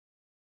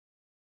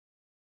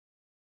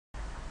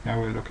Now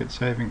we'll look at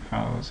saving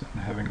files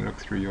and having a look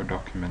through your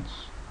documents.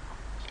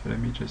 So let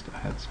me just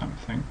add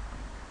something.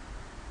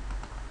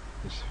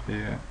 The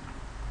sphere.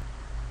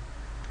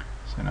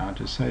 So now I'll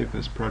just save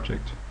this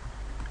project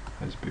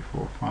as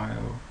before.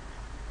 File,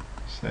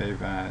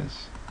 save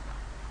as,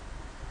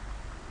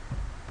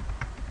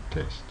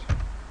 test,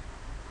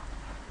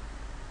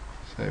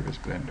 save as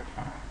Blender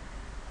file.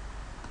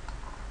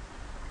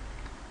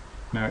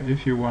 Now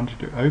if you wanted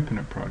to open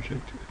a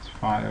project, it's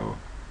File,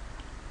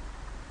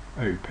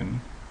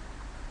 Open.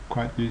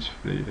 Quite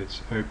usefully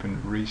it's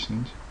Open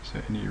Recent, so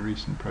any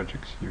recent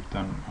projects you've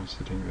done are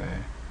sitting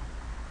there.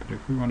 But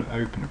if we want to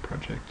open a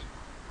project,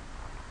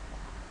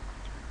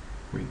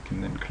 we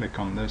can then click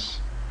on this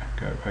and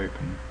go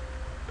Open.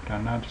 But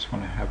I now just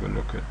want to have a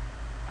look at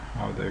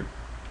how they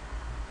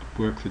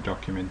work the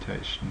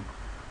documentation.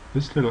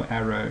 This little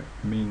arrow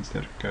means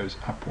that it goes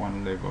up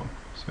one level.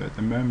 So at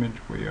the moment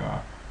we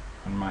are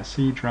on my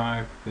C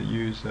drive, the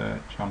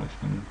user,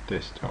 Jonathan,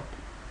 desktop.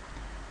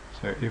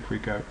 So if we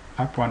go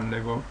up one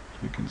level,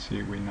 you can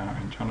see we now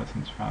in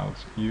Jonathan's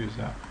files,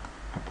 user,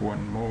 up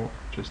one more,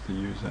 just the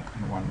user,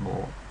 and one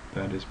more.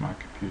 That is my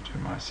computer,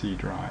 my C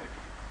drive.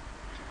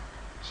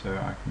 So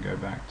I can go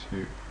back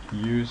to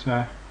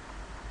user,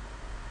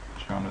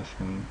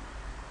 Jonathan,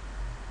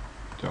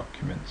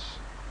 documents,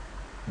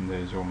 and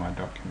there's all my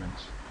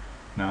documents.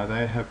 Now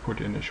they have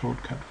put in a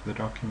shortcut for the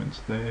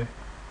documents there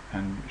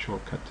and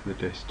shortcut to the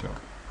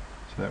desktop.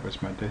 So that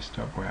was my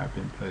desktop where I've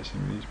been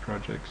placing these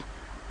projects,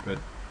 but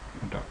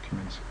the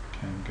documents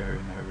can go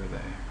in over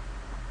there.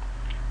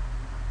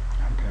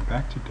 I'll go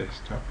back to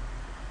desktop.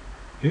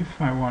 If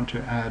I want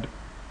to add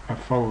a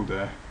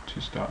folder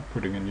to start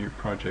putting a new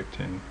project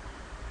in,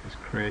 is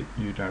create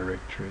new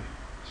directory.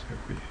 So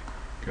if we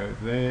go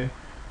there, it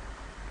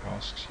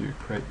asks you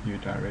create new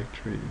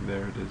directory,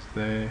 there it is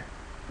there.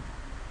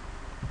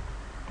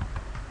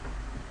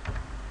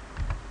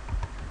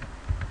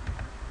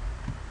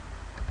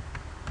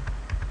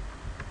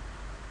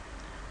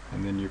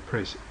 And then you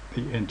press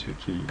the enter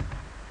key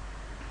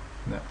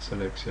and that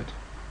selects it.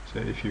 So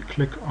if you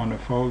click on a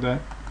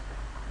folder,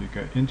 you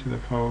go into the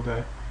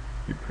folder,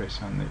 you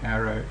press on the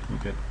arrow, you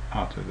get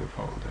out of the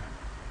folder.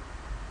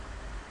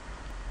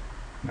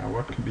 Now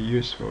what can be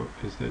useful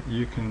is that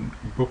you can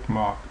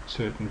bookmark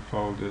certain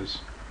folders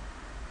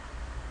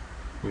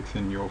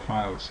within your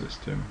file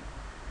system,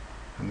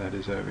 and that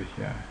is over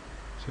here.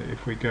 So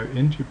if we go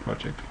into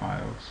project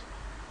files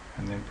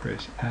and then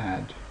press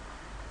add,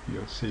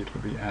 you'll see it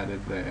will be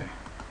added there.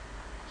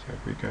 So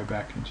if we go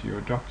back into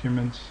your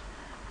documents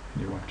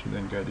and you want to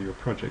then go to your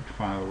project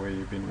file where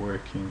you've been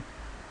working,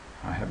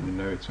 I have the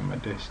notes on my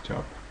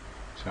desktop,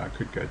 so I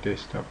could go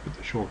desktop, but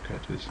the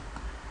shortcut is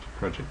to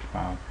project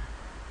file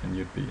and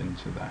you'd be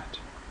into that.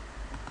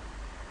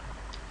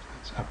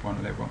 That's up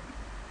one level.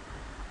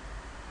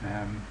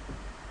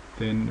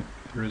 Then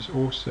there is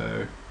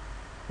also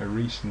a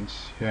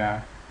recents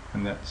here,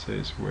 and that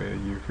says where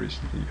you've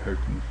recently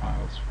opened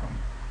files from.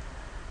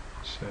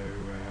 So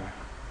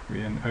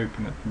we're in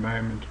open at the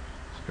moment,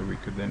 so we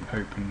could then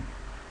open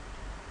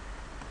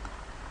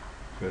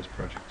the first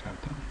project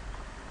I've done.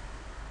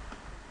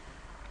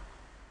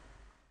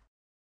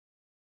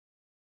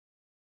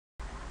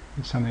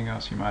 And something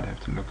else you might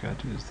have to look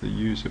at is the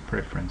user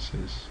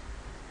preferences.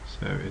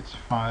 So it's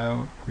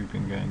file, we've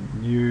been going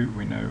new,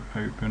 we know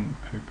open,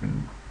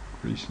 open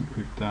recent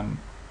we've done,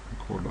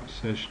 record our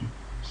session,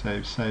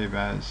 save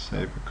as,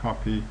 save a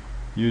copy,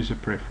 user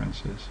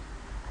preferences.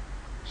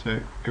 So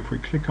if we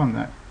click on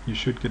that, you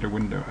should get a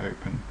window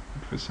open,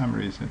 but for some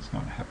reason it's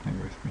not happening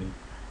with me.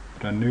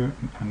 But I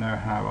know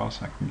how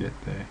else I can get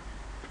there.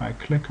 If I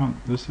click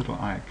on this little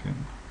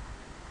icon,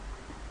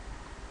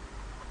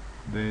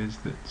 there's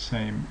the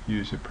same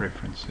user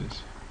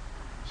preferences.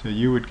 So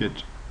you would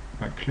get,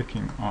 by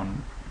clicking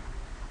on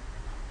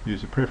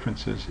user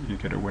preferences, you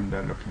get a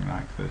window looking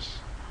like this,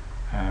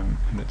 and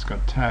it's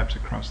got tabs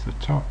across the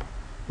top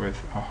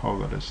with a whole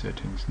lot of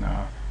settings.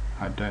 Now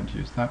I don't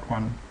use that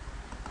one,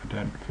 I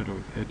don't fiddle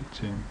with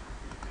editing,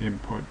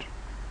 input,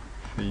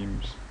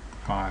 themes,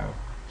 file,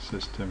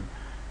 system.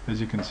 As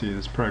you can see,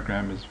 this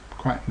program is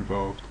quite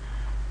involved,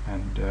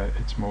 and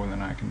it's more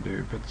than I can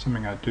do, but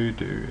something I do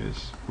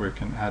is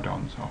work in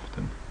add-ons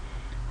often.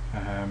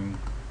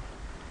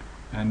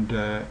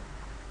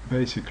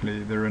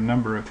 Basically there are a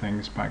number of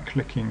things. By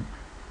clicking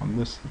on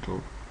this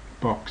little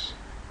box,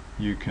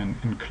 you can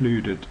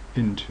include it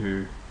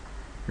into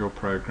your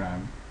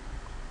program.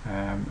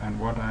 And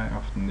what I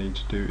often need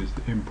to do is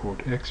the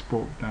import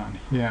export down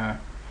here,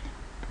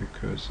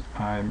 because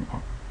I'm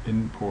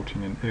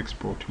importing and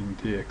exporting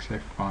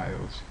DXF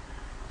files,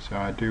 so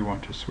I do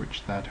want to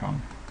switch that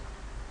on.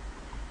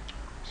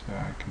 So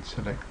I can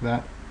select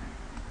that.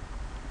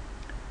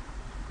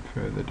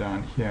 Further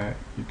down here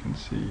you can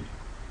see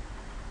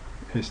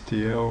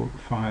STL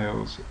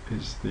files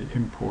is the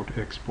import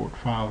export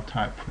file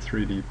type for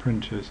 3D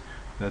printers.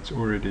 That's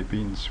already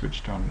been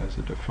switched on as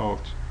a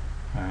default,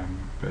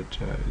 but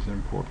is an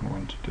important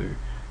one to do.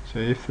 So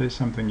if there's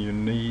something you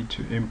need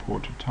to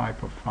import a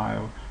type of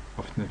file,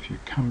 often if you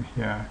come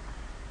here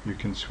you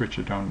can switch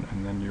it on,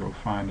 and then you'll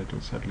find it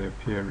will suddenly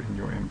appear in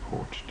your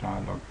import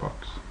dialog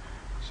box.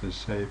 So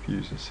save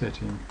user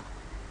setting.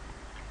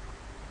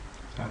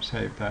 So I've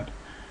saved that.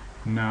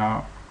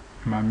 Now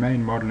my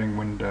main modeling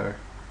window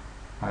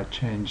I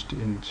changed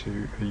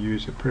into a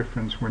user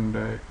preference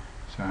window,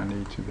 so I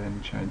need to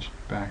then change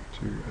it back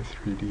to a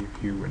 3D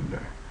view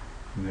window.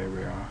 And there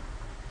we are.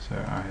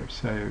 So I have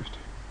saved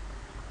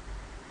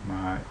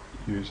my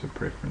user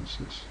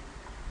preferences.